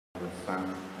Son,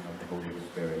 and of the Holy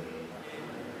Spirit.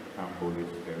 Come, Holy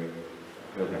Spirit,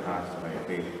 fill the hearts of thy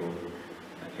faithful,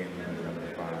 and kindle in them the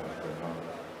fire of their love.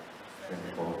 Send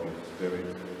forth your Spirit,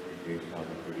 and they shall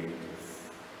be created.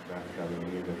 Thus shall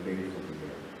renew the face of the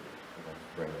earth. Let us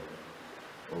pray.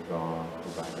 O God,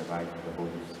 who by the light of the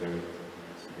Holy Spirit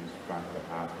instruct the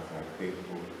hearts of thy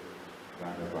faithful,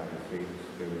 guided by the same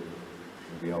Spirit,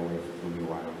 and be always truly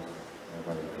wise,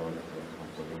 ever rejoice in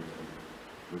consolation,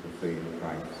 with the same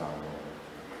Christ our Lord.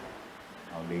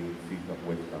 Our Lady, seat of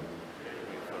wisdom,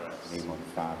 in the name of the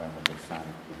Father, and of the Son, and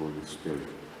of the Holy Spirit.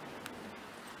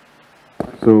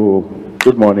 So,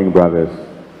 good morning, brothers.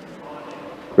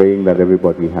 Praying that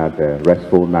everybody had a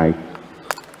restful night.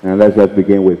 And let's just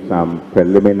begin with some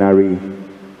preliminary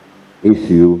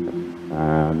issue,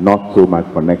 not so much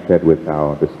connected with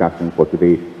our discussion for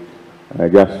today,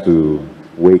 just to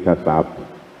wake us up.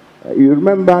 You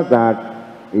remember that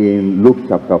in Luke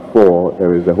chapter 4,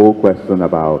 there is a whole question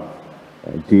about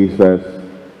Jesus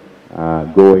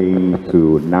going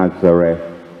to Nazareth,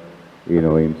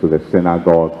 into the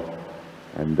synagogue,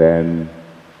 and then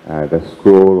the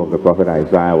scroll of the prophet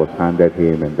Isaiah was handed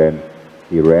him, and then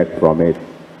he read from it,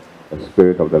 "The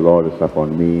Spirit of the Lord is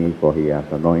upon me, for he has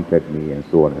anointed me," and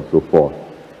so on and so forth.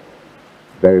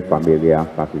 Very familiar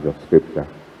passage of scripture.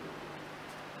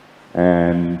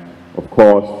 And of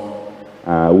course,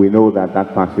 we know that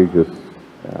that passage is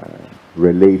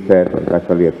related, it's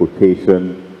actually a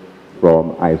quotation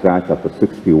from Isaiah chapter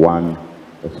 61,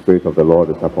 "The Spirit of the Lord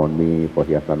is upon me, for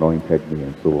he has anointed me,"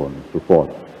 and so on and so forth.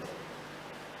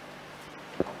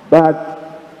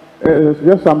 But it's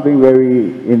just something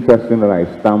very interesting that I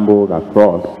stumbled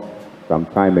across some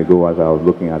time ago as I was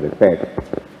looking at the text.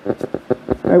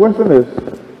 The question is,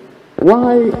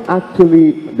 why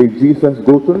actually did Jesus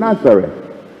go to Nazareth?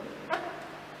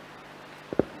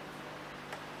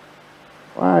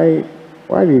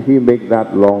 Why did he make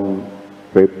that long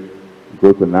trip,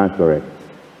 go to Nazareth?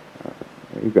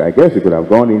 I guess he could have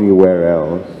gone anywhere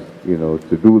else,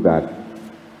 to do that.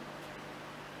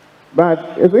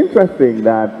 But it's interesting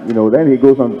that, then he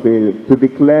goes on to say, to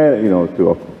declare,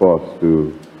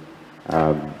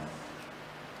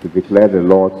 to declare the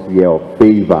Lord's year of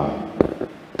favor.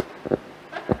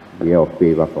 Year of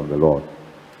favor from the Lord.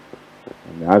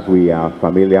 And as we are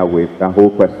familiar with the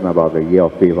whole question about the year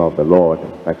of favor of the Lord,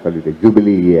 it's actually the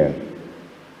Jubilee year.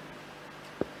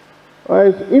 Well,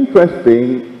 it's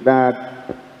interesting that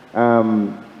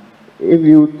if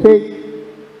you take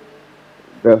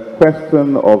the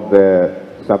question of the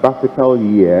sabbatical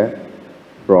year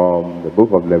from the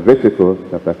book of Leviticus,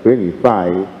 chapter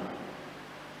 25,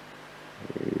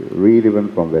 read even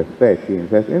from verse 13, it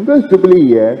says, "In this Jubilee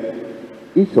year,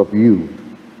 each of you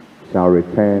shall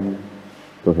return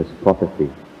to his property."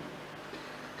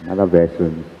 In other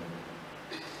versions,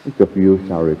 each of you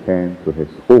shall return to his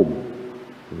home,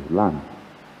 his land.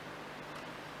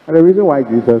 And the reason why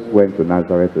Jesus went to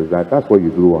Nazareth is that that's what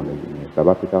you do on a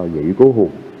sabbatical year. You go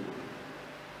home.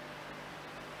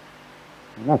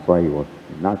 And that's why he was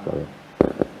in Nazareth.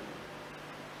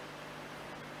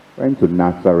 Went to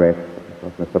Nazareth, it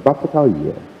was a sabbatical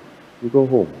year. You go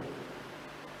home.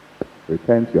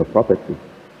 Return to your property.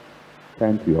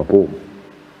 Return to your home.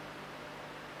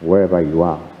 Wherever you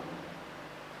are.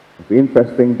 It's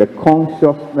interesting, the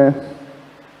consciousness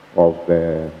of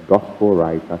the gospel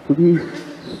writer to these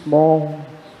small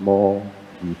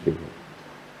details.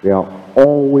 They are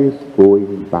always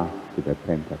going back to the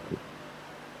Pentateuch.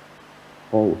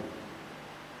 Always.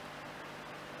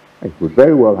 I could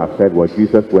very well have said, well,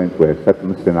 Jesus went to a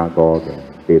certain synagogue and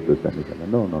did this and this.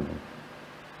 No.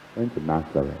 Went to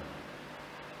Nazareth.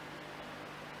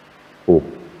 Oh,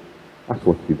 that's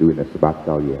what you do in a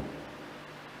sabbatical year.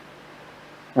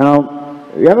 Now,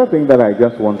 the other thing that I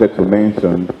just wanted to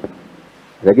mention,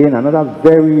 again, another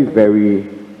very, very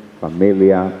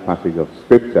familiar passage of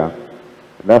scripture.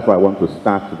 That's what I want to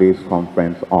start today's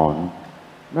conference on.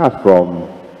 That's from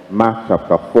Mark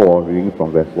chapter 4, reading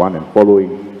from verse 1 and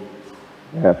following.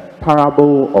 The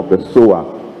parable of the sower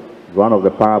is one of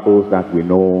the parables that we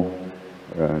know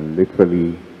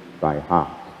literally by heart.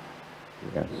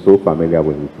 We are so familiar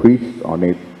with it. We preached on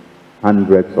it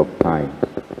hundreds of times.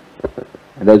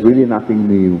 And there's really nothing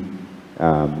new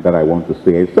that I want to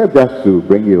say, except just to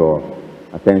bring your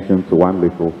attention to one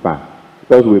little fact.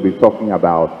 Because we'll be talking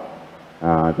about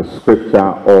the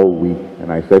scripture all week,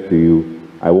 and I said to you,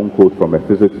 I won't quote from a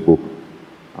physics book,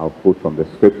 I'll quote from the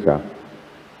scripture.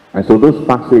 And so this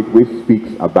passage which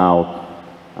speaks about,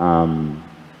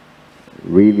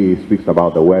 really speaks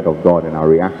about the Word of God and our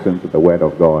reaction to the Word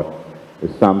of God, is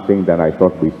something that I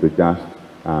thought we should just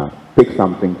pick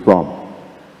something from.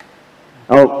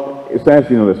 Now, it says,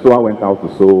 the sower went out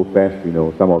to sow. First,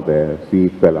 some of the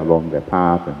seed fell along the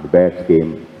path, and the birds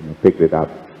came, picked it up.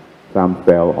 Some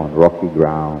fell on rocky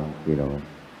ground,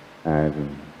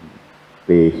 and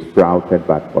they sprouted,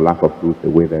 but for lack of fruit, they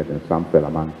withered, and some fell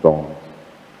among thorns,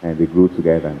 and they grew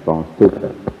together, and thorns took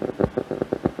them.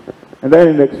 And then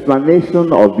in the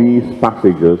explanation of these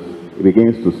passages, it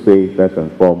begins to say, first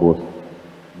and foremost,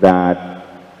 that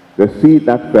the seed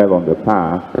that fell on the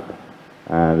path,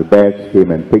 the birds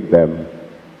came and picked them,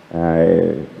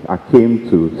 came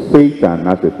to Satan,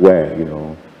 as it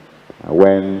were,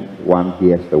 when one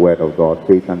hears the word of God,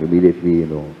 Satan immediately,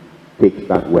 takes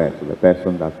that word, so the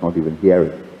person does not even hear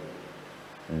it.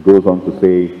 And goes on to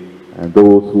say, and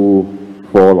those who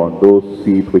fall on those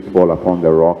seeds which fall upon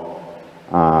the rock,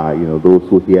 those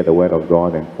who hear the word of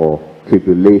God, and for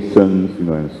tribulations,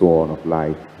 and so on of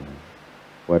life,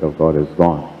 the word of God is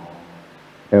gone.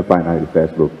 And finally it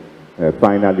says, look,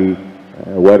 finally,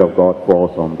 word of God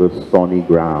falls on this stony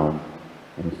ground,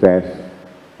 and says,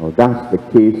 that's the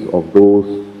case of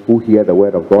those who hear the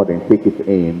word of God and take it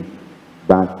in,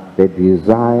 but the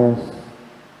desires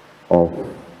of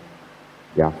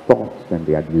their thoughts and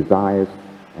their desires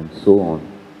and so on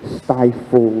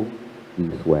stifle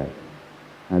these words.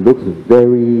 And looks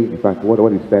very, in fact, what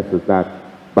it says is that,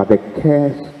 but the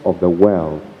cares of the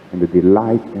world and the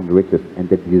delight and riches and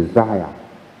the desire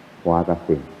for other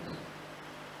things.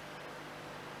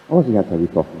 What is he actually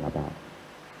talking about?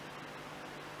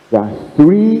 There are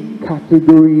three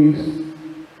categories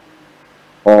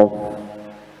of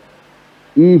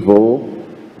evil,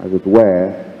 as it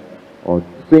were, or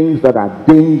things that are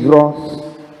dangerous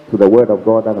to the word of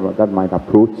God that might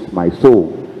approach my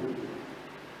soul.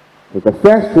 So the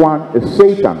first one is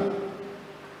Satan.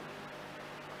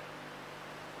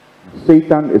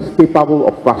 Satan is capable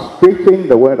of frustrating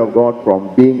the word of God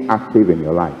from being active in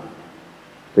your life.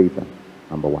 Satan,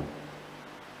 number one.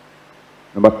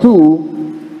 Number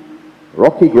two,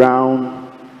 rocky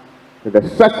ground, the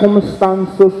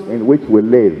circumstances in which we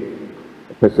live,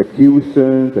 the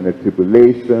persecutions and the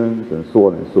tribulations and so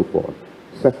on and so forth.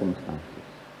 Circumstances.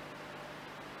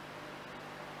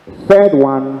 The third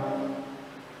one,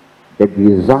 the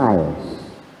desires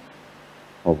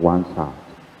of one's heart.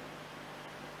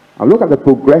 Now look at the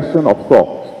progression of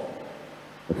thought.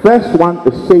 The first one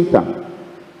is Satan.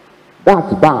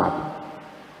 That's bad.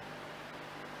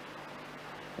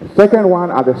 The second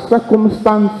one are the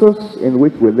circumstances in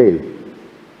which we live.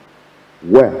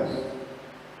 Worse.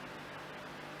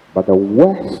 But the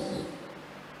worst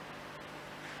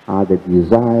are the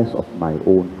desires of my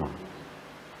own heart.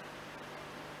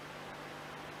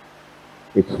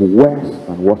 It's worse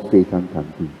than what Satan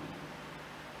can do.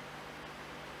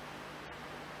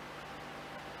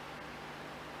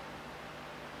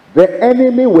 The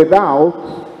enemy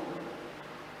without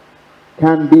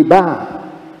can be bad,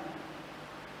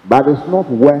 but it's not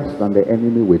worse than the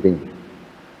enemy within.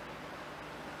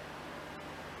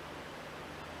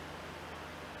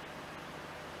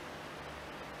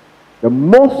 The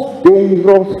most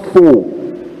dangerous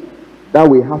foe that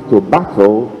we have to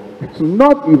battle, it's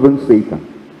not even Satan.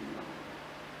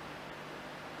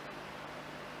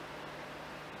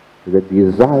 The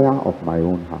desire of my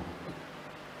own heart.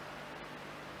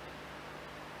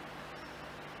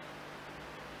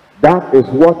 That is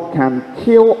what can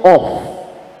kill off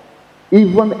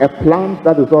even a plant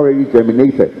that is already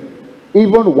germinated,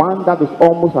 even one that is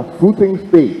almost at fruiting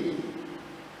stage.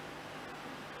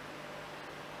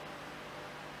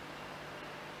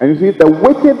 And you see, the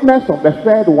wickedness of the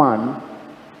third one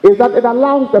is that it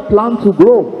allows the plant to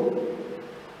grow.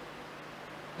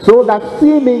 So that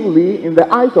seemingly, in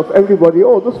the eyes of everybody,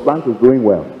 oh, this plant is growing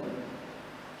well.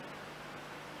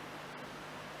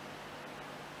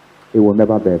 It will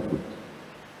never bear fruit.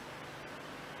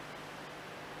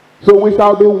 So we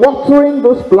shall be watering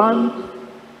this plant,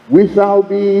 we shall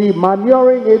be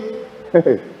manuring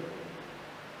it.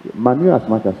 Manure as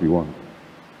much as you want.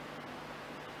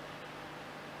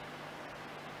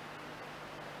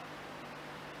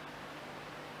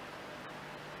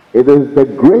 It is the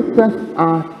greatest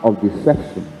art of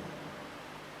deception.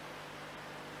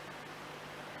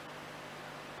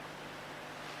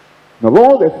 Of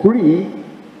all the three,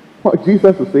 what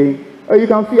Jesus is saying, oh, you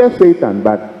can fear Satan,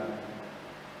 but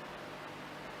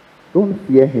don't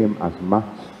fear him as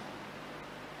much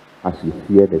as you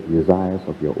fear the desires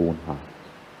of your own heart.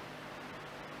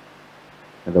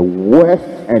 And the worst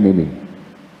enemy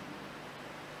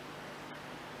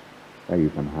that you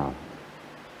can have.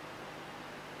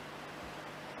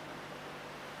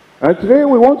 And today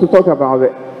we want to talk about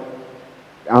the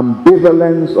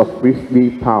ambivalence of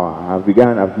priestly power.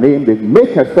 I've named it,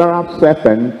 make a saraph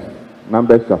serpent,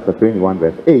 Numbers chapter 21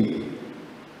 verse 8,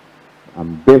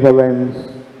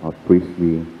 ambivalence of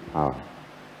priestly power.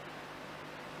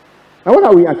 Now, what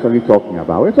are we actually talking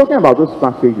about? We're talking about this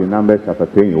passage in Numbers chapter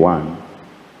 21,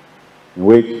 in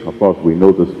which, of course, we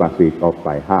know this passage off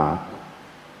by heart,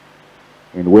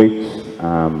 in which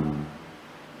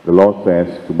the Lord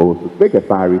says to Moses, "Take a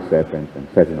fiery serpent and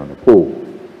set it on a pole."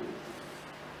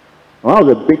 One of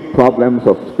the big problems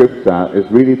of Scripture is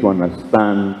really to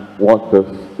understand what this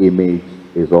image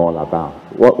is all about.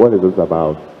 What is this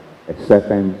about? A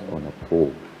serpent on a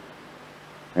pole.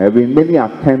 There have been many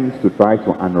attempts to try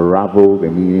to unravel the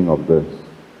meaning of this.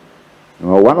 You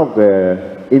know, one of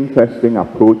the interesting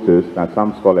approaches that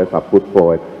some scholars have put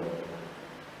forward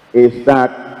is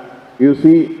that, you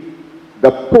see,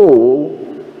 the pole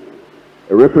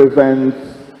represents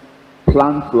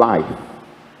plant life,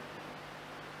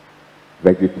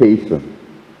 vegetation,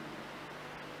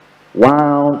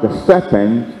 while the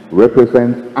serpent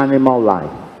represents animal life.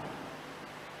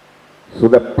 So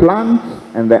the plant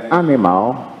and the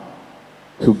animal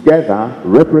together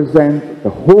represent the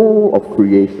whole of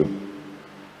creation.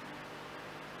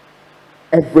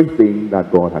 Everything that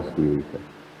God has created.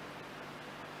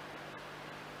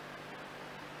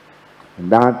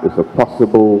 And that is a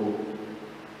possible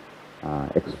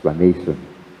explanation.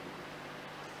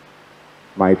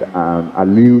 Might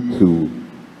allude to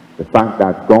the fact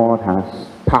that God has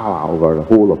power over the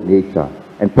whole of nature,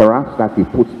 and perhaps that he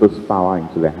puts this power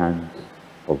into the hands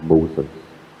of Moses,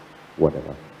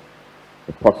 whatever.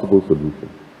 A possible solution.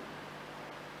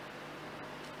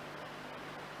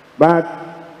 But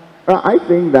I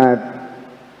think that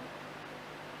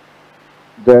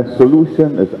the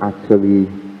solution is actually,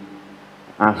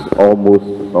 as almost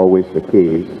is always the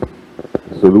case,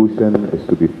 the solution is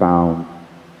to be found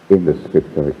in the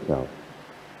Scripture itself.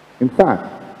 In fact,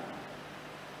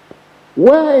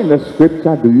 where in the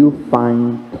Scripture do you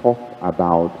find talk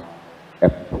about a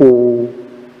pole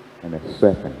and a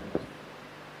serpent?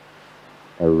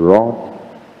 A rod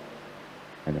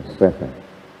and a serpent.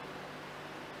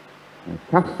 And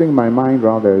casting my mind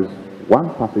around, there is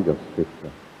one passage of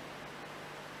Scripture.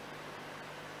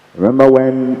 Remember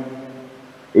when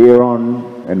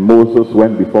Aaron and Moses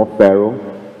went before Pharaoh,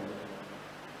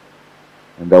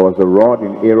 and there was a rod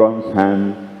in Aaron's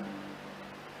hand,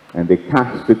 and they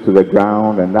cast it to the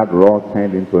ground, and that rod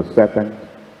turned into a serpent.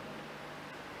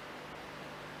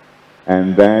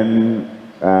 And then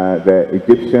the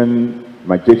Egyptian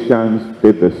magicians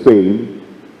did the same,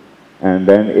 and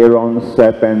then Aaron's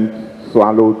serpent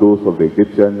swallowed those of the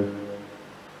Egyptians,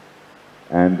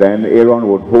 and then Aaron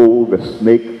would hold the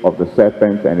snake of the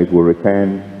serpent and it will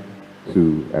return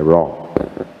to a rod.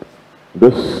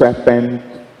 This serpent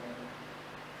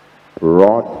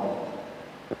rod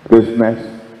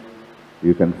business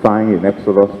you can find in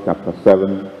Exodus chapter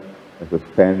 7 verses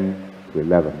 10 to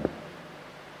 11.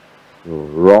 So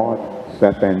rod,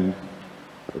 serpent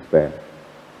is there.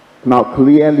 Now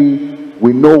clearly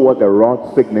we know what the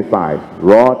rod signifies.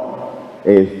 Rod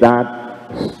is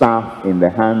that staff in the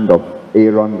hand of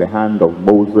Aaron, the hand of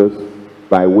Moses,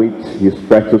 by which he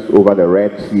stretches over the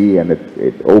Red Sea and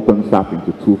it opens up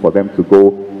into two for them to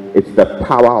go. It's the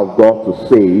power of God to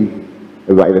save.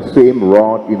 By the same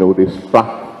rod, you know, they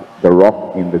struck the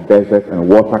rock in the desert and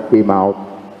water came out,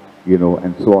 you know,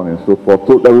 and so on and so forth.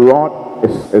 So the rod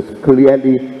is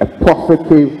clearly a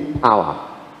positive power.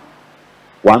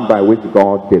 One by which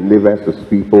God delivers his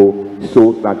people,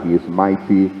 shows that he is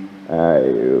mighty.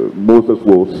 Moses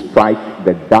will strike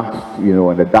the dust, you know,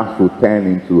 and the dust will turn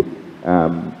into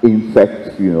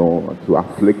insects, you know, to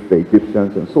afflict the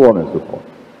Egyptians and so on and so forth.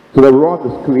 So the rod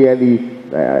is clearly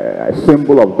a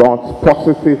symbol of God's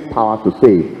positive power to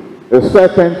save. The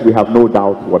serpent, we have no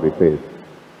doubt what it is.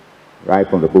 Right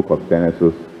from the book of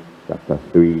Genesis, chapter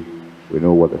 3, we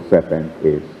know what the serpent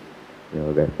is. You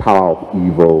know, the power of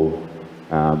evil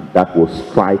that will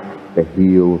strike the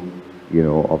heel, you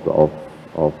know,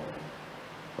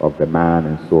 of the man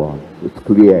and so on. It's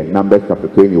clear in Numbers chapter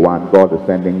 21, God is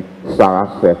sending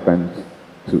saraph serpents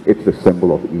to, it's a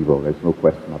symbol of evil. There's no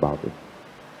question about it.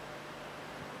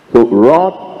 So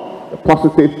rod, the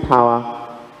positive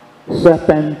power,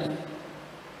 serpent,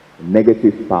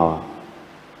 negative power.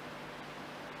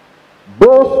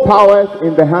 Both powers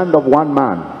in the hand of one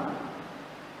man,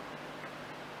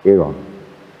 Aaron,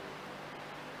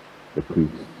 the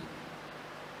priest.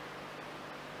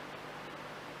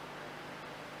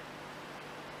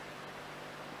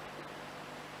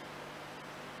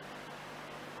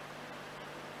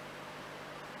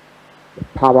 The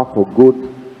power for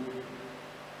good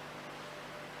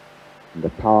and the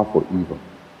power for evil.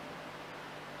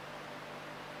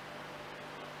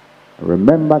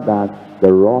 Remember that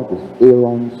the rod is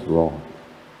Aaron's rod.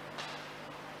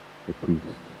 the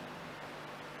priest.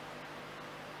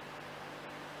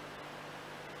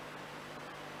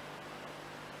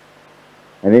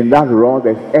 And in that rod,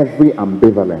 there's every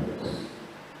ambivalence.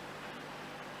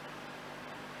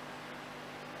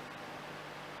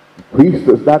 The priest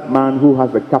is that man who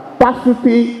has the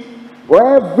capacity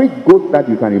for every good that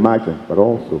you can imagine, but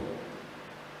also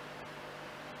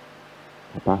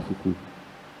capacity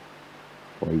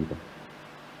for evil.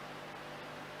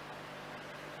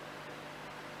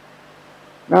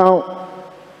 Now,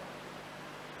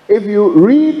 if you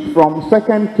read from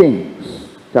 2 Kings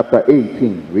chapter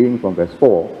 18, reading from verse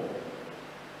 4,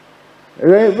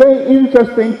 a very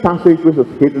interesting passage which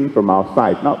is hidden from our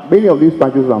sight. Now, many of these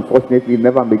passages, unfortunately,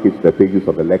 never make it to the pages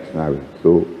of the lectionary,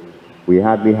 so we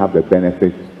hardly have the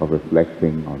benefit of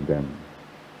reflecting on them.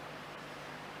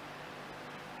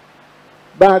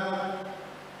 But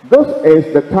this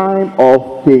is the time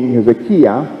of King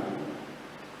Hezekiah,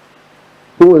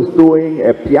 who is doing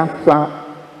a piatto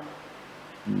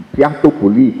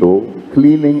pulito,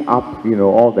 cleaning up,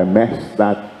 all the mess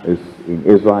that is in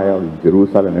Israel, in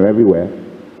Jerusalem, and everywhere.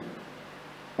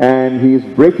 And he's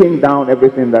breaking down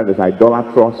everything that is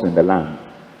idolatrous in the land.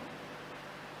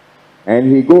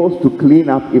 And he goes to clean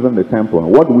up even the temple.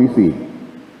 And what do we see?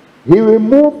 He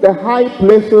removed the high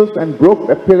places and broke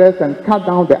the pillars and cut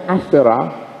down the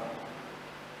Asherah.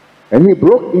 And he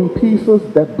broke in pieces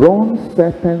the bronze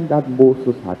serpent that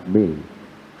Moses had made.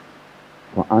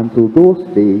 For until those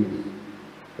days,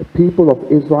 the people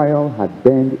of Israel had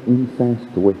burned incense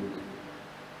to it.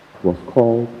 It was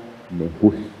called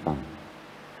Nehushtan.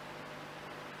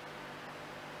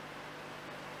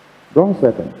 Bronze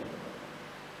serpent.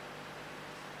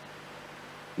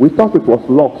 We thought it was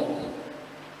lost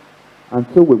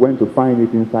until we went to find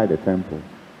it inside the temple.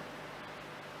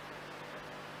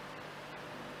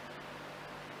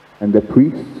 And the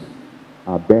priests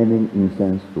are burning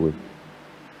incense to it.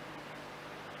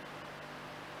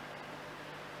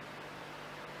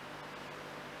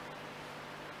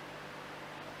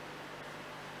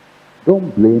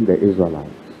 Don't blame the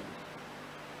Israelites.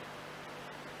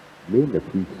 Blame the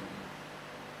priests.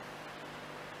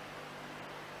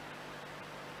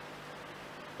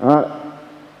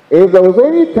 If there was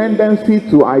any tendency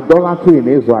to idolatry in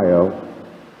Israel,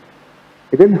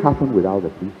 it didn't happen without the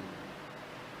priests.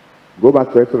 Go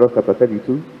back to Exodus chapter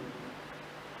 32.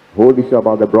 Whole issue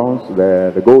about the bronze,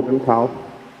 the golden calf.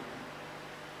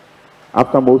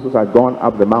 After Moses had gone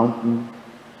up the mountain,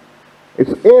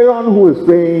 it's Aaron who is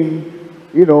saying,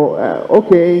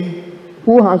 okay,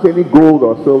 who has any gold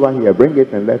or silver here? Bring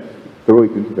it and let's throw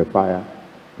it into the fire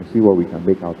and see what we can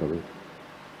make out of it.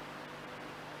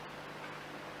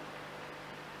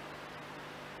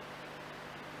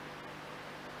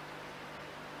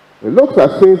 It looks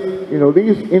as if,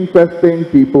 these interesting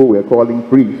people we're calling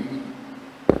priests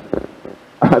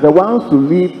are the ones to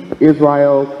lead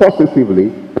Israel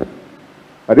positively.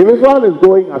 But if Israel is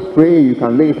going astray, you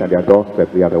can lay it at their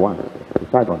doorstep. They are the ones.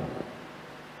 Decide on it.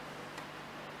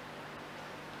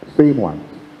 Same ones.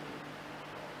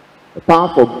 The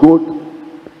power for good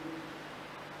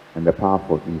and the power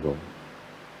for evil.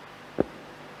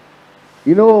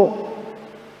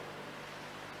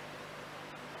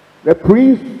 The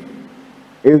priest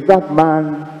is that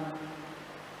man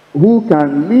who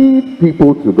can lead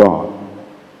people to God.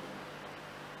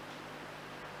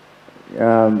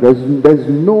 There's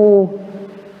no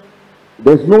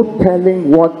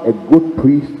telling what a good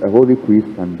priest, a holy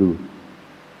priest, can do.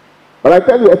 But I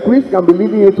tell you, a priest can be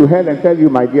leading you to hell and tell you,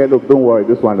 my dear, look, don't worry,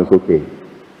 this one is okay.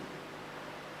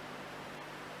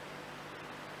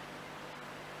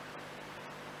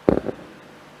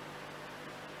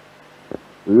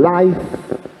 Life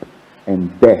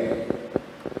and death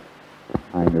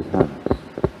are in his hands.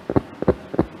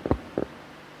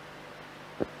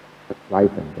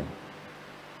 Life and death.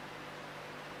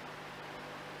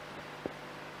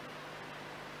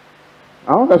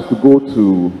 I want us to go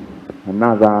to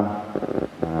another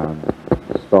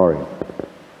story.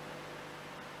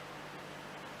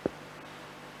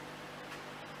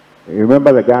 You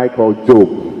remember the guy called Job?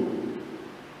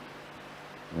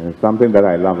 Something that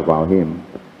I love about him.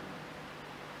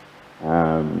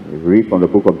 If you read from the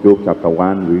book of Job chapter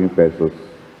 1, reading verses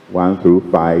 1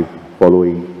 through 5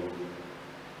 following,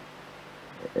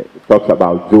 it talks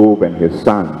about Job and his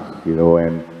sons,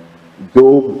 and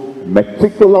Job,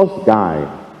 meticulous guy,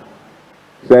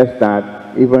 says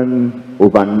that even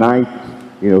overnight,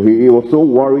 he was so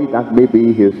worried that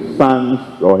maybe his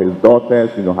sons or his daughters,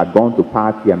 had gone to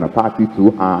party and a party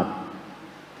too hard.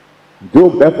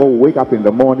 Job therefore will wake up in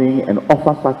the morning and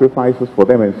offer sacrifices for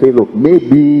them and say, look,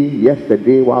 maybe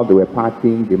yesterday while they were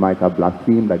partying, they might have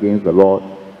blasphemed against the Lord.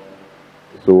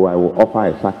 so I will offer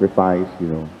a sacrifice, you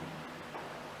know.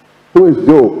 Who is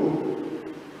Job?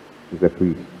 He's a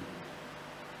priest.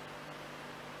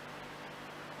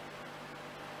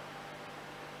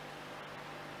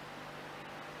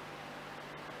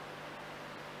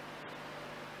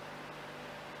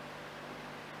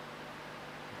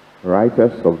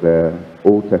 Writers of the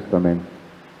Old Testament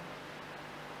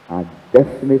are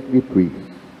definitely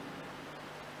priests.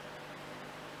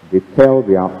 They tell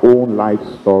their own life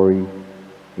story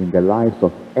in the lives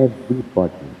of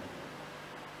everybody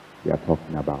they are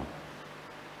talking about.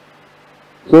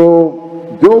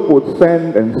 So Job would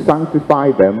send and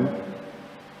sanctify them,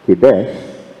 Kadesh,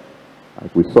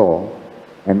 like we saw,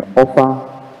 and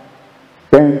offer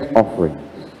burnt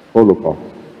offerings,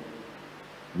 holocaust.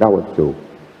 That was Job.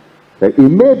 So it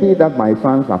may be that my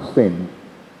sons have sinned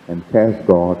and cursed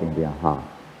God in their heart.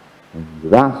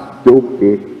 And thus Job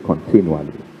did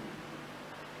continually.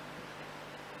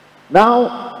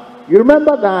 Now, you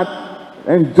remember that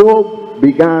when Job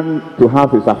began to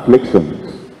have his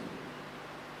afflictions,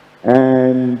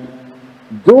 and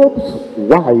Job's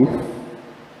wife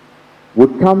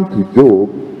would come to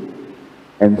Job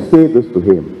and say this to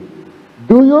him: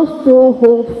 do you still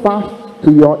hold fast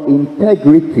to your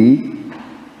integrity?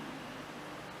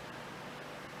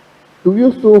 Do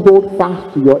you still hold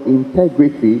fast to your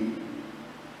integrity?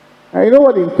 And you know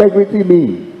what integrity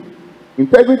means?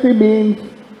 Integrity means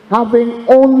having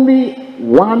only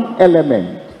one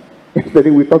element. Yesterday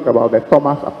we talked about the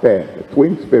Thomas affair, the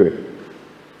twin spirit.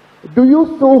 Do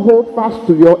you still hold fast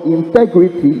to your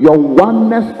integrity, your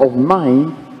oneness of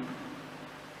mind?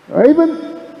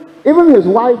 Even his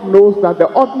wife knows that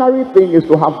the ordinary thing is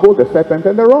to have both the serpent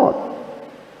and the rod.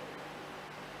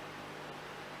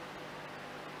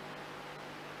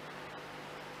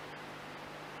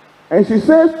 And she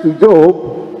says to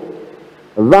Job,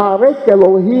 Varek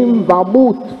Elohim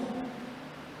Vamut.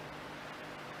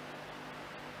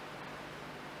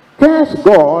 Curse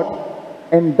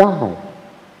God and die.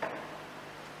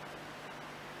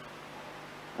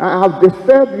 I have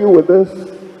disturbed you with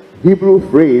this Hebrew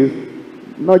phrase,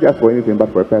 not just for anything,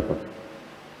 but for a purpose.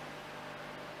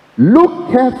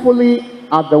 Look carefully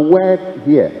at the word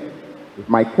here. If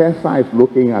my cursor is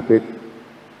looking at it,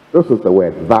 this is the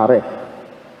word, Varek.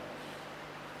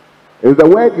 It's the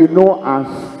word you know as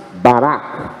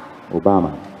Barack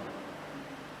Obama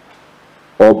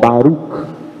or Baruch.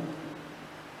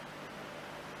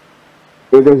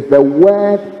 It is the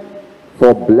word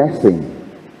for blessing.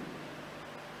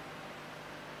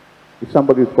 If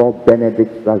somebody is called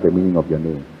Benedict, that's the meaning of your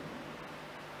name.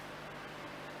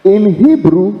 In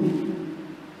Hebrew,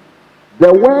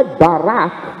 the word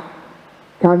Barak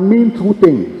can mean two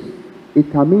things.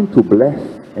 It can mean to bless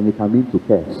and it can mean to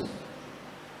curse.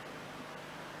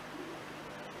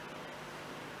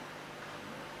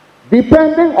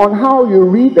 Depending on how you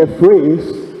read the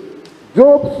phrase,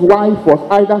 Job's wife was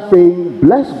either saying,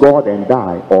 bless God and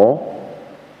die, or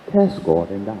curse God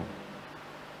and die.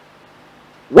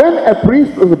 When a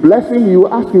priest is blessing you,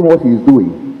 ask him what he's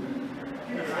doing.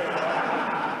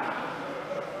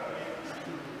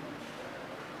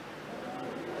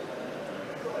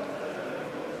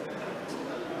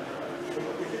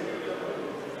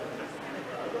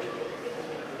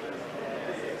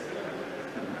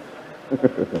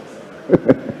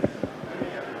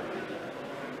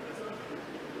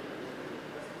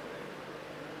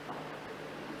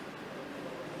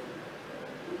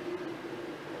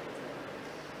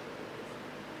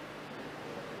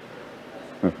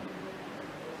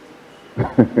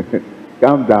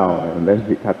 Calm down and let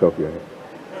me cut off your head.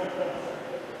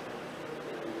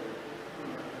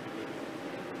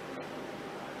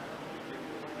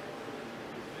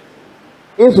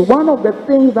 It's one of the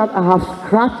things that I have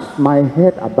scratched my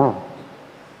head about.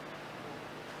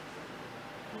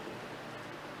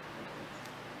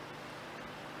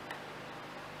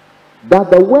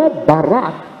 That the word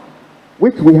Barak,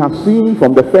 which we have seen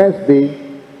from the first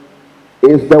day,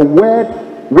 is the word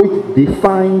which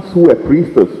defines who a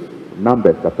priest is.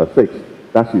 Numbers chapter 6.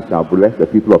 That you shall bless the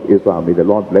people of Israel. May the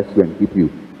Lord bless you and keep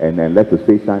you, and let his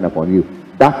face shine upon you.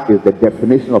 That is the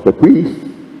definition of a priest.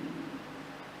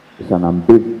 It's an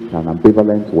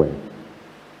ambivalent word.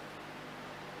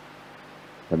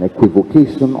 An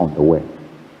equivocation on the word.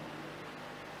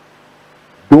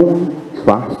 Don't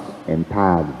trust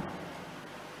entirely.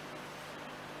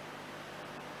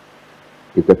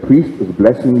 If the priest is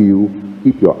blessing you,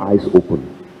 keep your eyes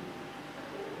open.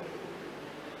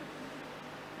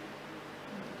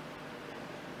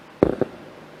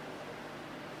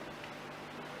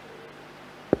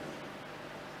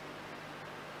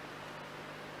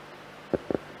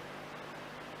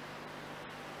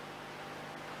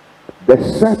 The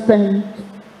serpent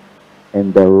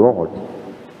and the rod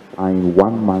are in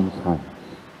one man's hands.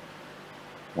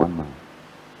 One man.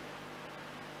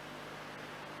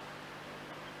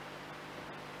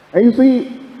 And you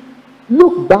see,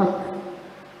 look back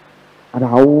at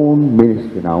our own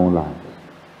ministry in our own lives.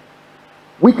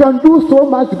 We can do so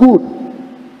much good.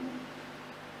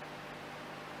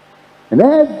 And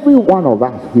every one of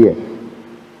us here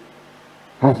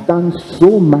has done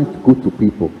so much good to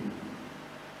people.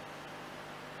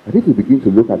 But if you begin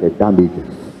to look at the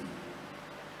damages,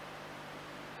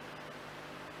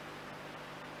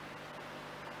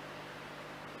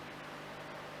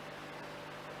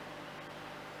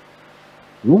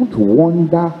 you want to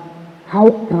wonder how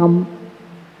come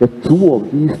the two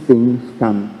of these things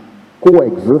can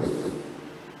coexist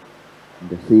in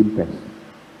the same person.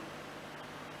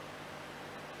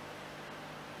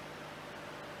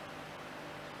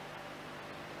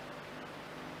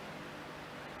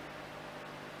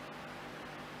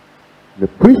 The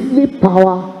priestly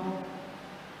power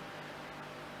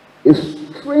is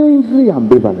strangely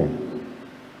ambivalent.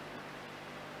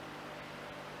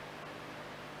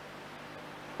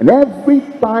 And every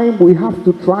time we have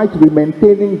to try to be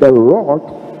maintaining the rod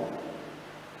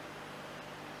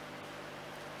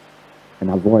and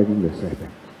avoiding the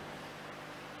serpent.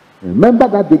 Remember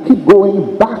that they keep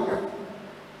going back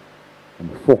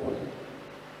and forth.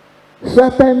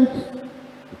 Serpent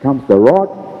becomes the rod,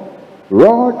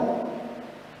 rod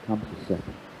becomes the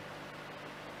serpent.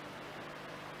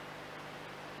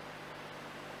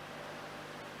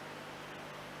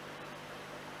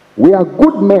 We are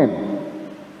good men,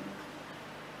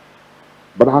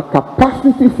 but our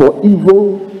capacity for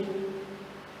evil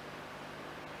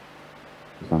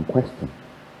is unquestioned.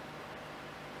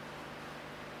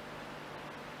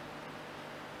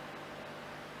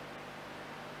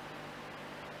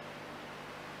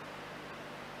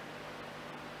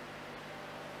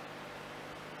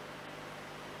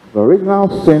 The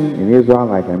original sin in Israel,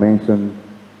 like I mentioned,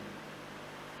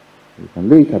 you can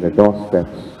lay it at the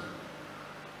doorsteps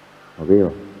of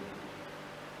Aaron.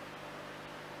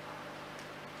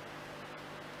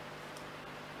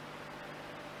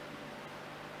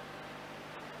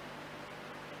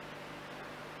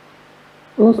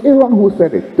 It was Aaron who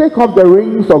said it. Take off the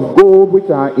rings of gold which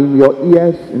are in your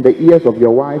ears, in the ears of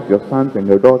your wives, your sons, and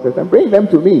your daughters, and bring them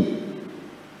to me.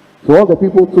 So all the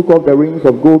people took off the rings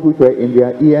of gold which were in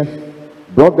their ears,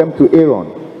 brought them to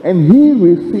Aaron, and he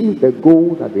received the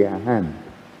gold at their hand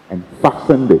and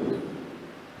fastened it,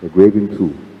 the graving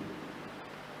tool,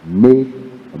 made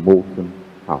a molten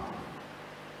house.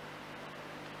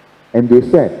 And they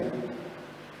said,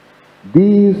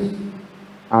 these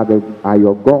are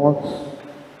your gods,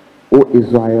 O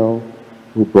Israel,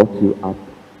 who brought you up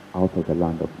out of the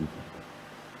land of Egypt.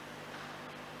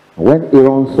 And when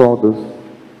Aaron saw this,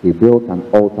 he built an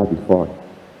altar before it.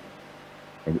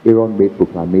 And Aaron made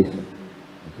proclamation.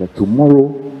 He said,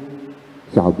 tomorrow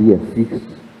shall be a feast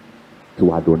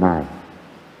to Adonai.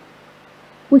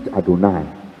 Which Adonai?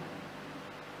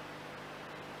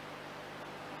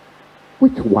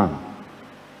 Which one?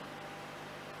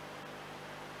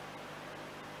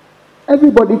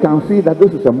 Everybody can see that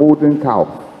this is a molten calf.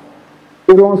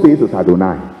 Aaron says it's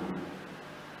Adonai.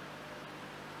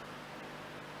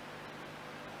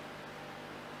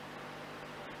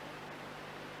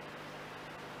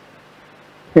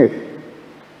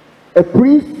 A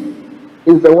priest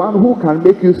is the one who can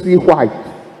make you see white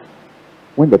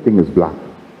when the thing is black.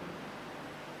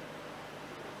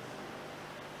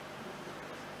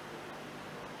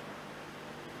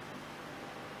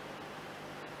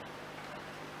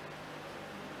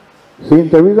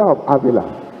 Saint Teresa of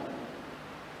Avila,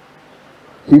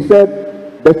 she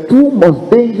said, the two most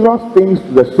dangerous things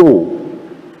to the soul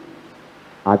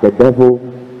are the devil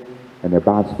and a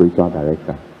bad spiritual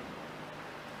director.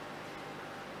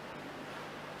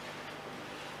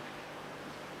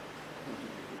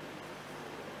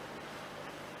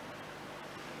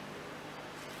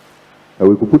 And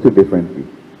we could put it differently.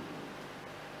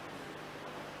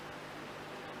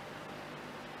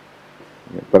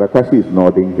 But Akashi is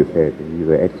nodding his head. He's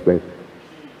an expert.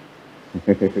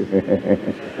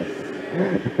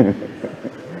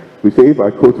 We say if I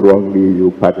quote wrongly,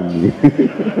 you pardon me.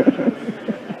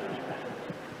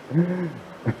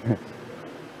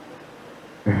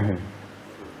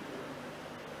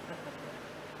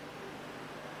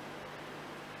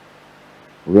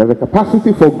 We have the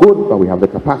capacity for good, but we have the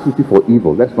capacity for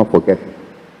evil. Let's not forget it.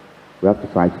 We have to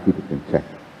try to keep it in check.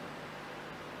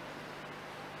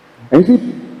 And you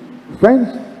see, friends,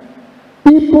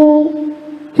 people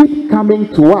keep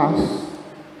coming to us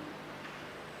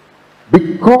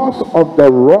because because of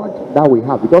the rod that we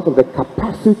have, because of the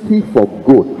capacity for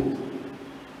good,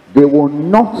 they will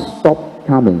not stop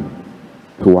coming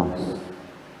to us.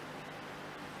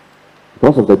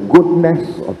 Because of the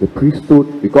goodness of the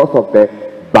priesthood, because of the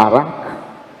barak,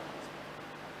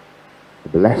 the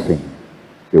blessing,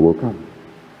 they will come.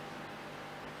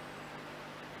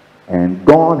 And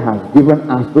God has given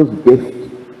us this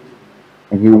gift,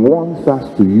 and He wants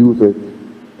us to use it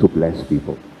to bless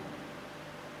people.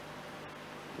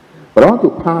 But I want to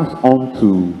pass on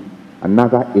to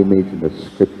another image in the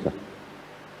scripture.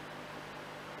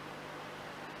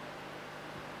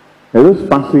 Now, this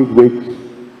passage which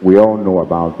we all know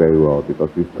about very well because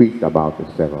we've preached about it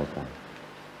several times.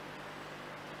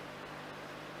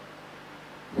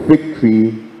 Fig tree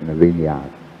in a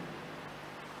vineyard.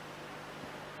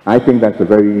 I think that's a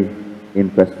very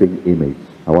interesting image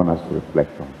I want us to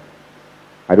reflect on.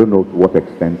 I don't know to what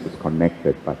extent it's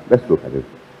connected, but let's look at it.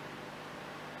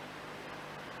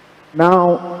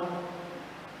 Now,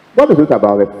 what is it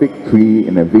about a fig tree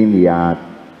in a vineyard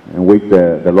in which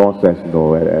the Lord says, you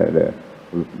know,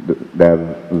 the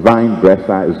vine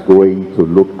dresser is going to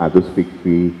look at this fig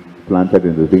tree planted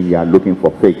in the vineyard looking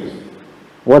for figs?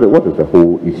 What is the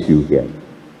whole issue here?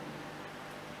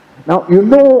 Now, you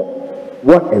know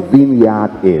what a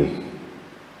vineyard is.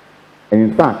 And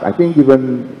in fact, I think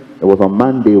even it was on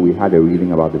Monday we had a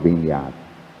reading about the vineyard.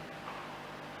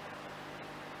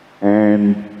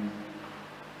 And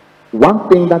one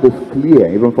thing that is clear,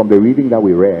 even from the reading that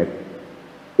we read,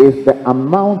 is the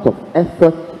amount of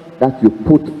effort that you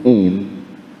put in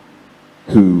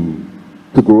to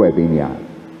grow a vineyard.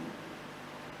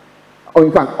 Or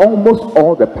in fact, almost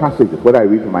all the passages, whether I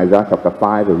read from Isaiah chapter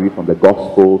 5 or read from the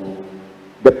Gospels,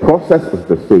 the process is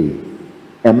the same.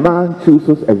 A man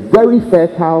chooses a very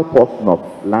fertile portion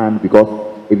of land, because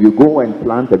if you go and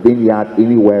plant a vineyard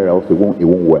anywhere else, it won't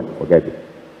work. Forget it.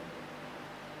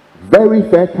 Very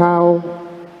fertile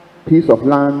piece of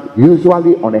land,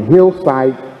 usually on a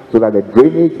hillside, so that the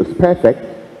drainage is perfect.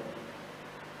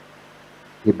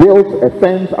 He builds a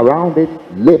fence around it,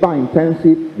 labor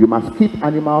intensive. You must keep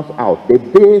animals out. The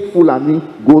day Fulani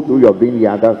go through your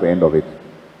vineyard, that's the end of it.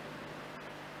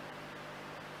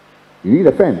 You need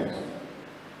a fence.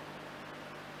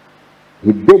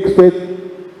 He digs it.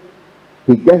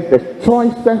 He gets the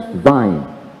choicest vine.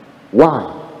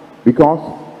 Why?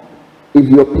 Because if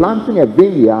you're planting a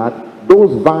vineyard,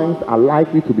 those vines are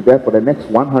likely to be there for the next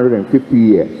 150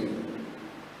 years.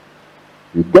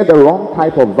 You get the wrong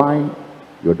type of vine,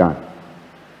 you're done.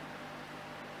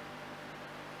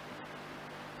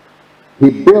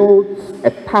 He builds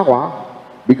a tower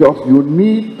because you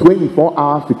need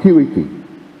 24-hour security.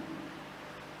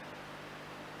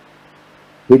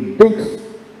 He digs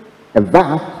a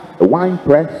vat, a wine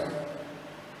press,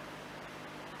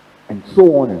 and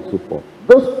so on and so forth.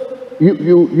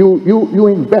 You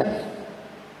invest.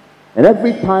 And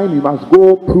every time you must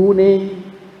go pruning,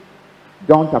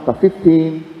 John chapter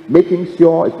 15, making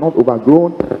sure it's not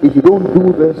overgrown. If you don't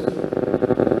do this,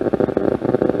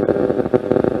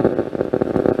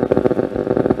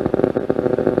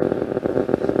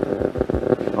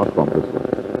 not from this one.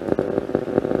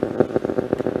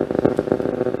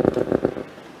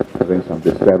 Having some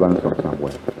disturbance from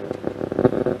somewhere.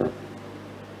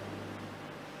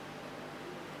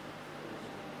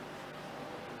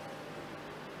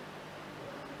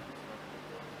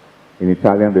 In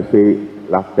Italian, they say,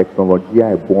 la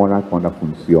tecnologia è buona quando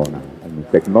funziona. I mean,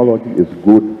 technology is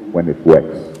good when it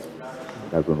works.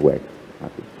 It doesn't work.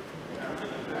 Nothing.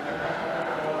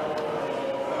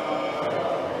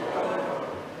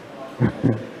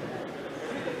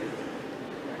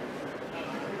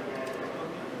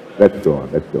 Let's go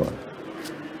on, let's go on.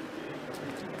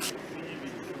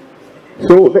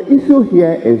 So the issue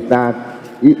here is that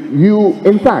you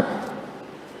in fact,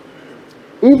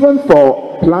 even for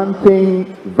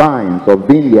planting vines or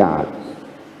vineyards,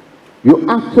 you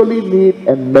actually need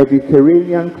a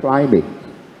Mediterranean climate.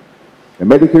 The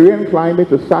Mediterranean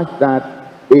climate is such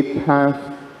that it has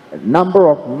a number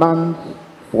of months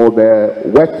for the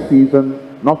wet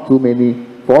season, not too many,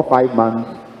 4 or 5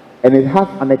 months, and it has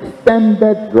an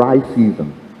extended dry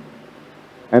season.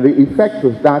 And the effect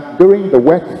is that during the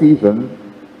wet season,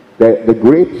 the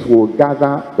grapes will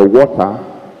gather the water,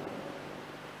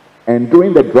 and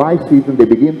during the dry season, they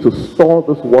begin to store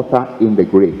this water in the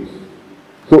grapes.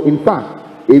 So in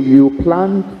fact, if you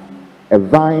plant a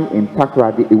vine in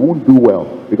Takoradi, it won't do well,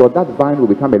 because that vine will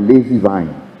become a lazy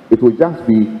vine. It will just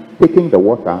be taking the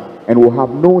water and will have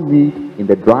no need in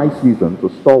the dry season to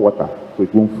store water, so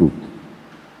it won't fruit.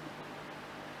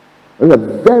 It's a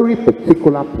very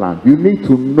particular plant. You need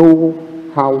to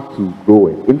know how to grow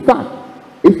it. In fact,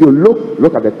 If you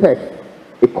look at the text,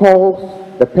 it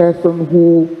calls the person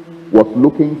who was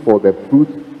looking for the fruit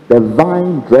the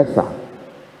vine dresser.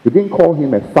 He didn't call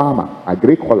him a farmer,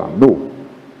 agricola, no.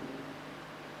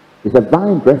 It's a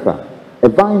vine dresser. A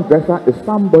vine dresser is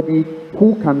somebody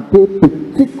who can pay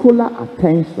particular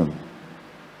attention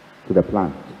to the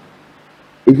plant.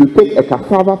 If you take a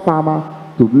cassava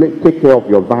farmer to take care of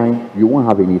your vine, you won't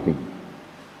have anything.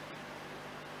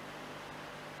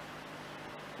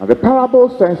 Now the parable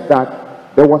says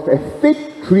that there was a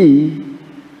fig tree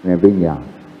in a vineyard.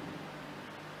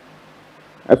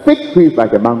 A fig tree is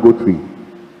like a mango tree.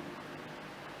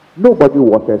 Nobody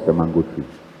waters a mango tree.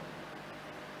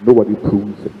 Nobody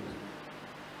prunes it.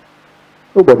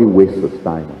 Nobody wastes his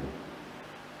time on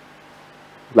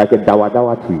it. Like a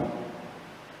dawa tree.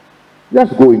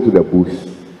 Just go into the bush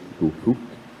to fruit.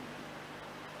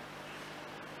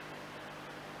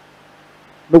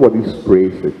 Nobody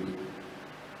sprays it.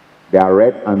 There are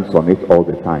red ants on it all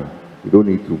the time. You don't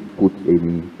need to put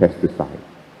any pesticide.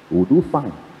 It will do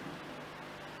fine.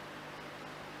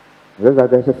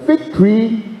 There's a fig tree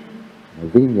in a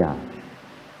vineyard.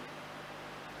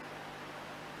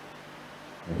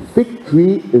 A fig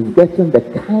tree is getting the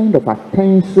kind of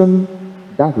attention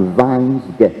that vines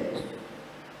get.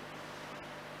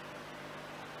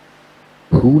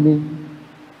 Pruning,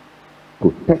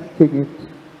 protecting it,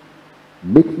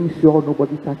 making sure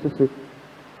nobody touches it.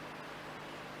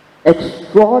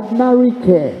 Extraordinary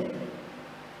care.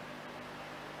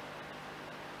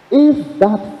 If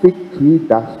that fig tree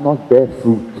does not bear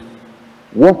fruit,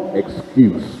 what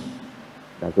excuse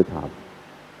does it have?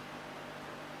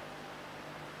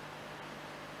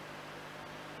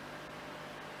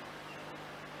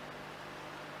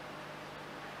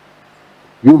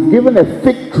 You've given a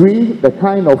fig tree the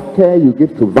kind of care you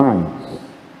give to vines.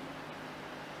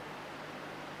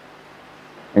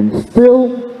 And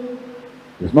still,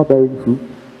 it's not bearing fruit.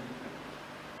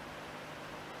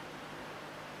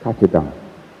 Cut it down.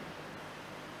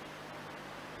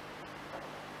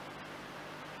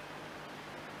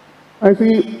 I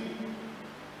see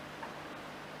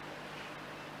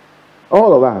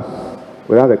all of us,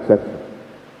 without exception.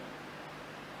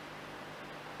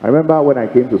 I remember when I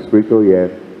came to spiritual year,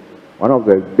 one of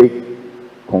the big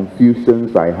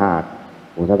confusions I had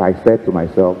was that I said to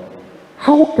myself,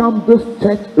 how come this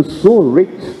church is so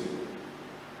rich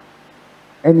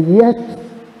and yet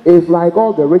it's like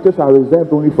all the riches are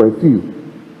reserved only for a few?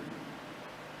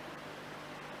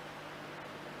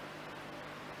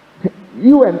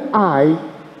 You and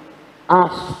I are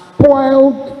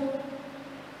spoiled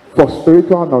for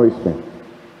spiritual nourishment.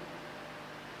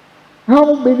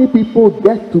 How many people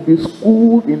get to be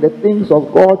schooled in the things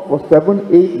of God for 7,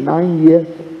 8, 9 years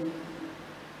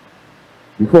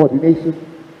before ordination?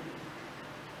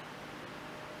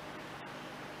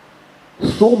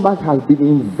 So much has been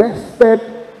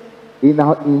invested in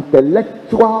our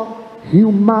intellectual,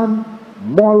 human,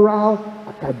 moral,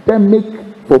 academic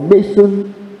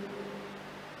formation.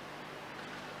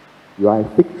 You are a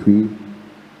fig tree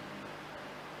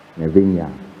in a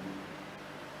vineyard.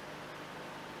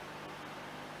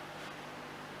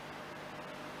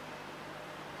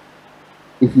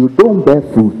 If you don't bear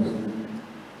fruit,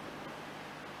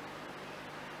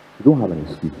 you don't have an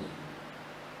excuse.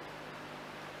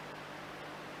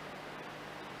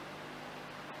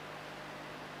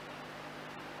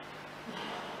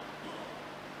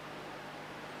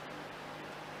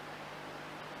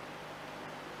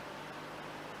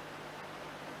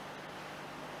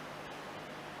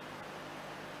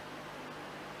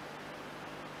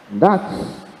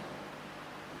 That's,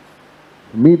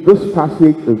 to me, this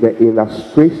passage is the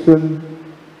illustration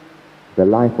of the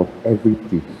life of every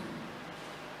priest.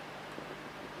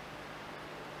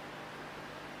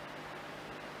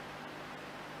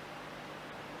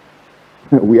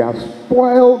 We are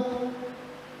spoiled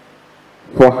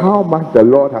for how much the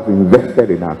Lord has invested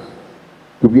in us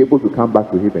to be able to come back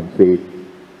to Him and say,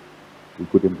 we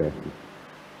couldn't bear fruit.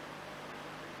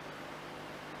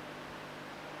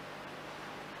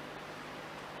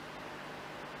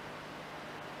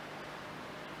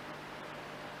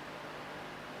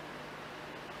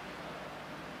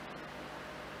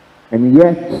 And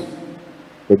yet,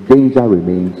 the danger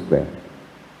remains there.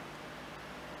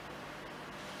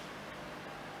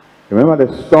 Remember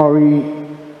the story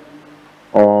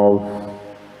of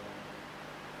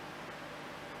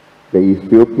the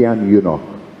Ethiopian eunuch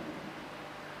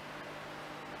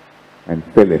and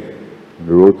Philip on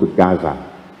the road to Gaza.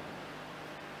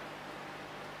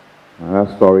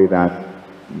 Another story that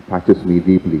touches me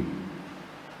deeply.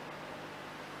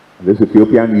 This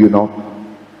Ethiopian eunuch,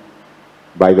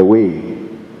 by the way,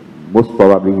 most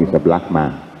probably he's a black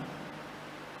man.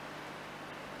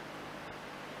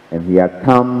 And he had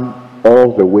come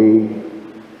all the way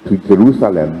to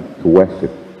Jerusalem to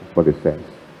worship, that's what it says.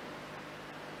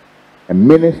 A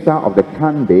minister of the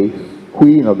Candace,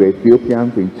 queen of the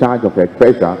Ethiopians in charge of her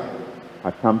treasure,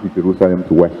 had come to Jerusalem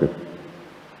to worship.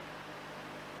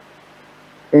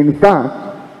 In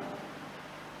fact,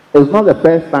 it's not the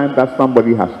first time that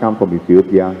somebody has come from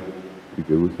Ethiopia to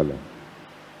Jerusalem.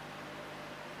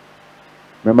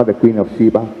 Remember the Queen of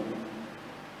Sheba?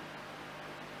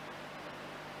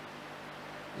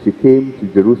 She came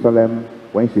to Jerusalem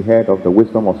when she heard of the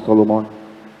wisdom of Solomon,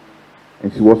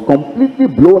 and she was completely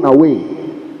blown away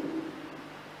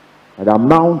at the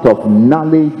amount of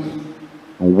knowledge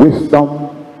and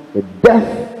wisdom, the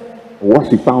depth of what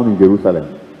she found in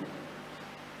Jerusalem.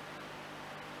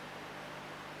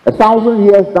 1,000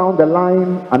 years down the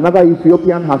line, another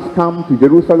Ethiopian has come to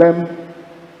Jerusalem,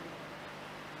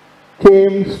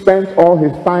 came, spent all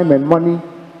his time and money,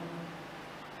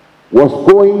 was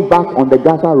going back on the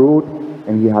Gaza road,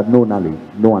 and he had no knowledge,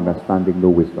 no understanding, no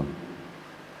wisdom.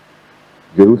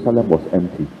 Jerusalem was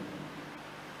empty.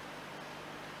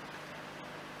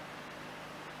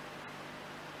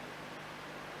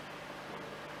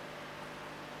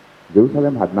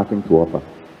 Jerusalem had nothing to offer.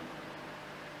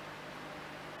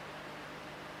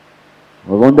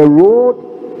 Was on the road,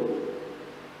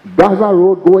 Gaza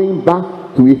road, going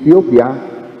back to Ethiopia.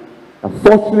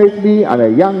 Unfortunately, and a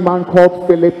young man called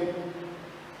Philip,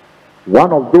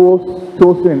 one of those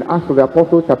chosen in Acts of the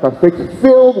Apostles chapter 6,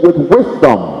 filled with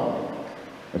wisdom,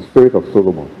 the spirit of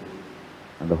Solomon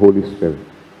and the Holy Spirit,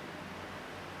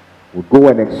 would go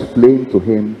and explain to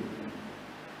him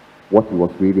what he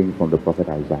was reading from the prophet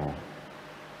Isaiah.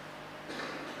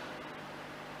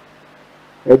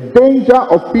 A danger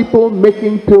of people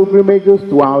making pilgrimages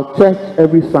to our church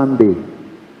every Sunday,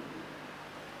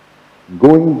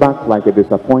 going back like a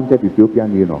disappointed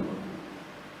Ethiopian eunuch.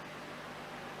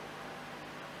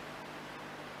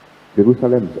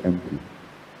 Jerusalem is empty.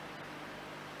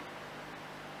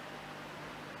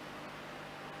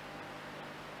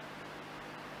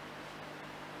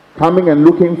 Coming and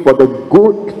looking for the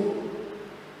good,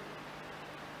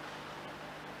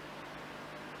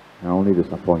 and only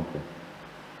disappointed.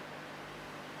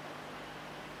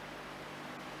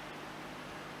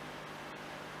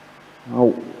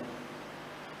 Now,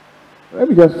 let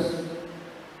me just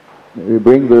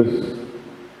bring this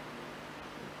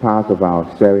part of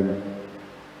our sharing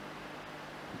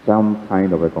some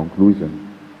kind of a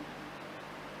conclusion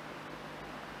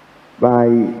by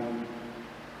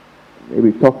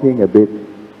maybe talking a bit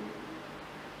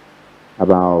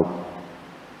about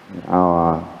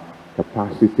our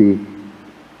capacity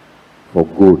for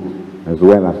good as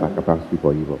well as our capacity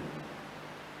for evil.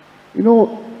 You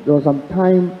know, there was some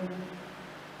time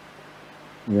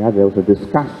there was a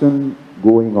discussion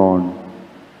going on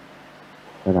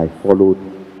that I followed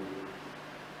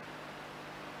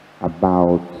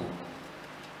about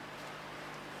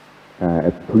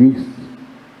a priest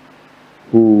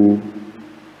who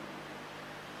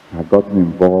had gotten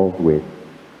involved with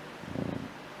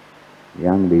a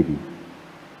young lady,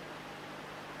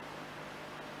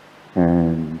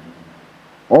 and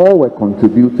all were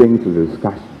contributing to the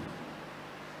discussion.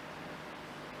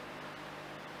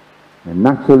 And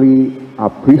naturally, our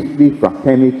priestly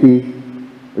fraternity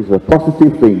is a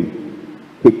positive thing,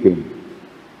 kicked in.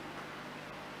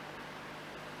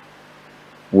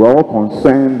 We're all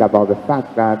concerned about the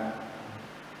fact that,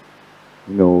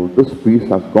 you know, this priest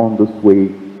has gone this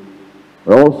way.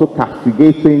 We're also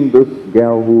castigating this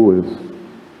girl who is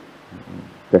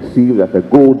perceived as a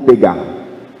gold digger,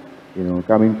 you know,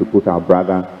 coming to put our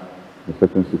brother in a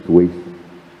certain situation.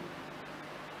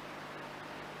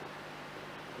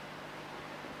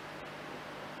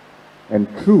 And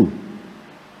true,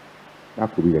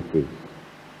 that could be the case.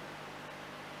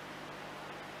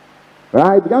 But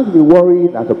I began to be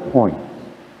worried at a point.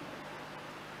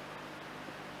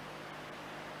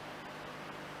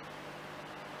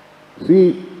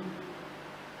 See,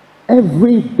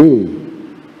 every day,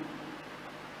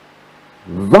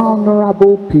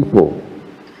 vulnerable people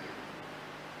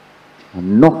are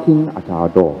knocking at our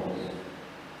doors.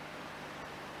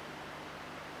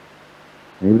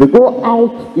 And if they go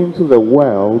out into the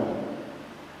world,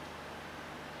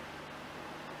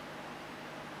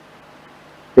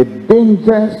 the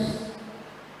dangers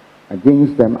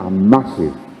against them are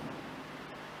massive.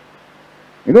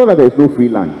 You know that there is no free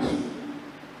lunch.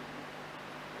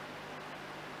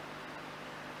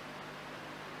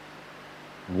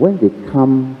 When they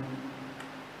come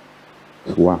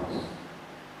to us,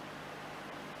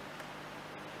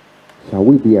 shall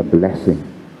we be a blessing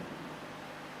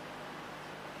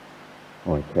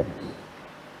or a curse?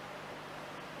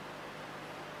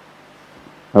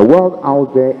 The world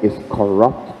out there is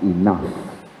corrupt enough.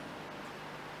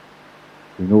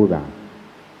 We know that.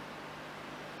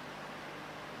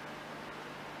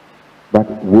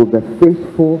 But will the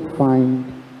faithful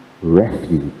find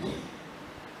refuge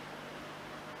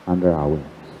under our wings?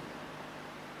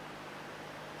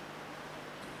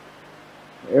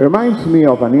 It reminds me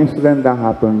of an incident that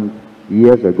happened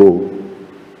years ago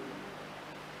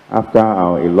after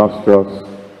our illustrious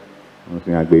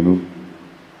Monsignor Agbenu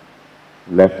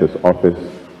left his office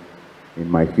in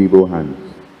my feeble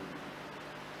hands.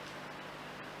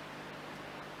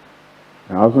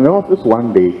 And I was in the office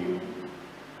one day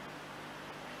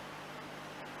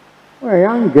where a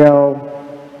young girl,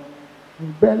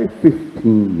 barely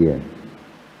 15 years,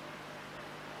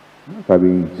 probably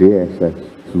in JSS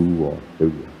 2 or 3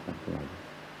 or something like that,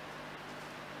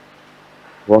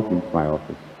 walked into my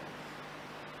office.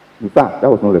 In fact, that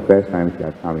was not the first time she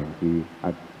had come in. She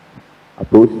had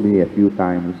approached me a few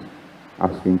times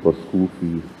asking for school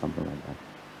fees, something like that.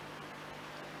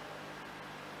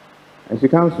 And she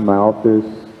comes to my office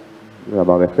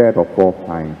about the third or fourth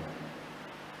time.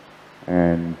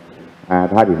 And I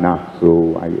had had enough,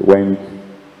 so I went,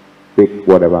 picked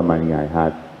whatever money I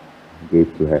had,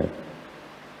 gave to her.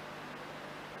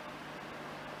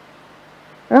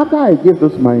 And after I gave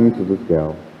this money to this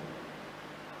girl,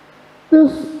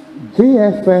 this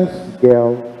JSS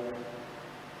girl,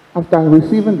 after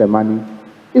receiving the money,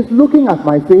 is looking at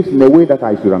my face in a way that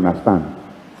I should understand.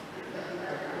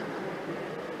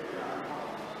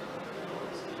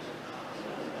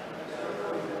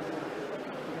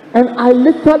 And I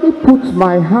literally put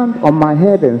my hand on my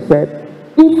head and said,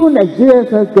 even a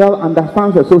JSS girl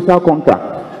understands a social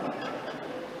contract.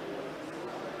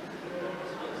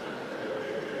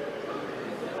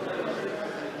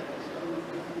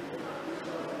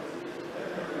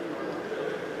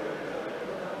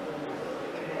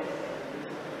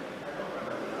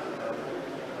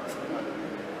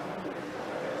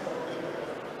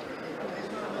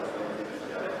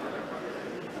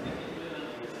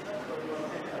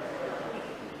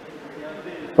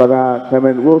 Father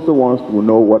Clement also wants to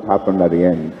know what happened at the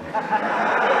end.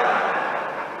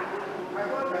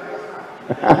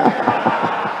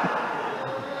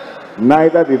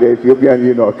 Neither did the Ethiopian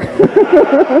eunuch.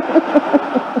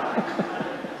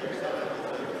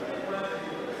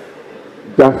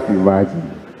 Just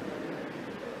imagine.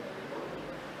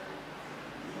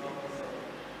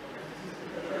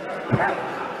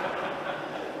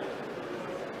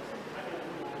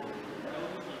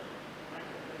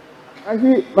 I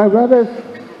see, my brothers,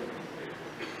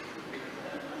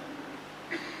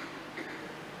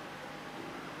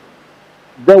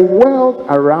 the world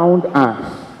around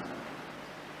us,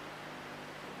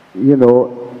 you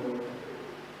know,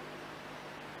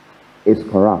 is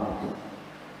corrupt.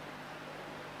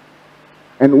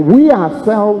 And we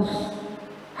ourselves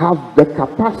have the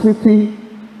capacity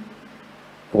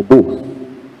for both.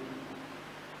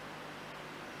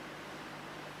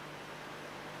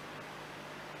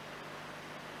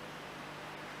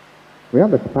 We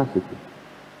have the capacity.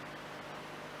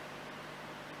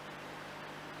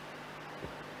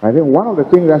 I think one of the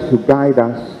things that should guide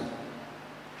us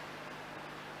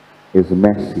is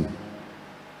mercy.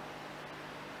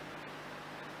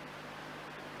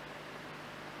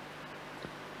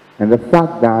 And the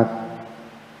fact that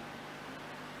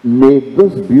may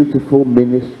this beautiful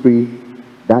ministry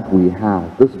that we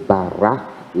have, this barak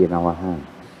in our hands,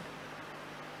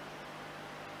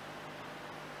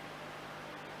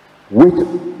 which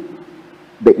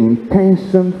the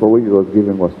intention for which it was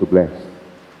given was to bless.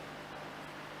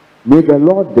 May the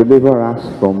Lord deliver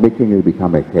us from making it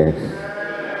become a curse.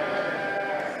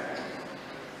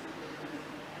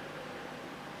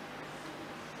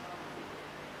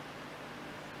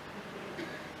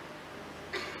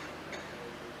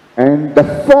 And the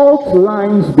fault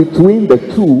lines between the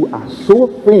two are so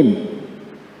thin,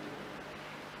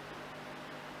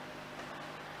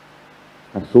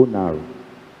 are so narrow.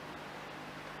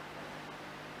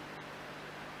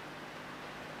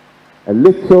 A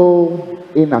little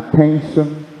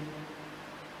inattention,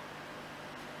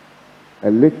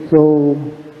 a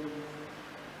little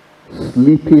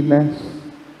sleepiness,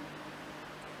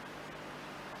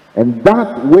 and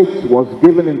that which was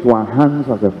given into our hands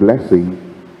as a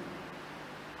blessing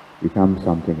becomes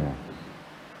something else.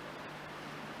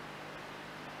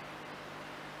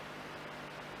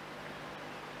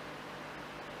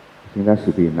 I think that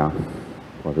should be enough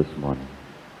for this morning.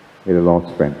 May the Lord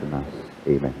strengthen us.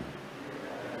 Amen.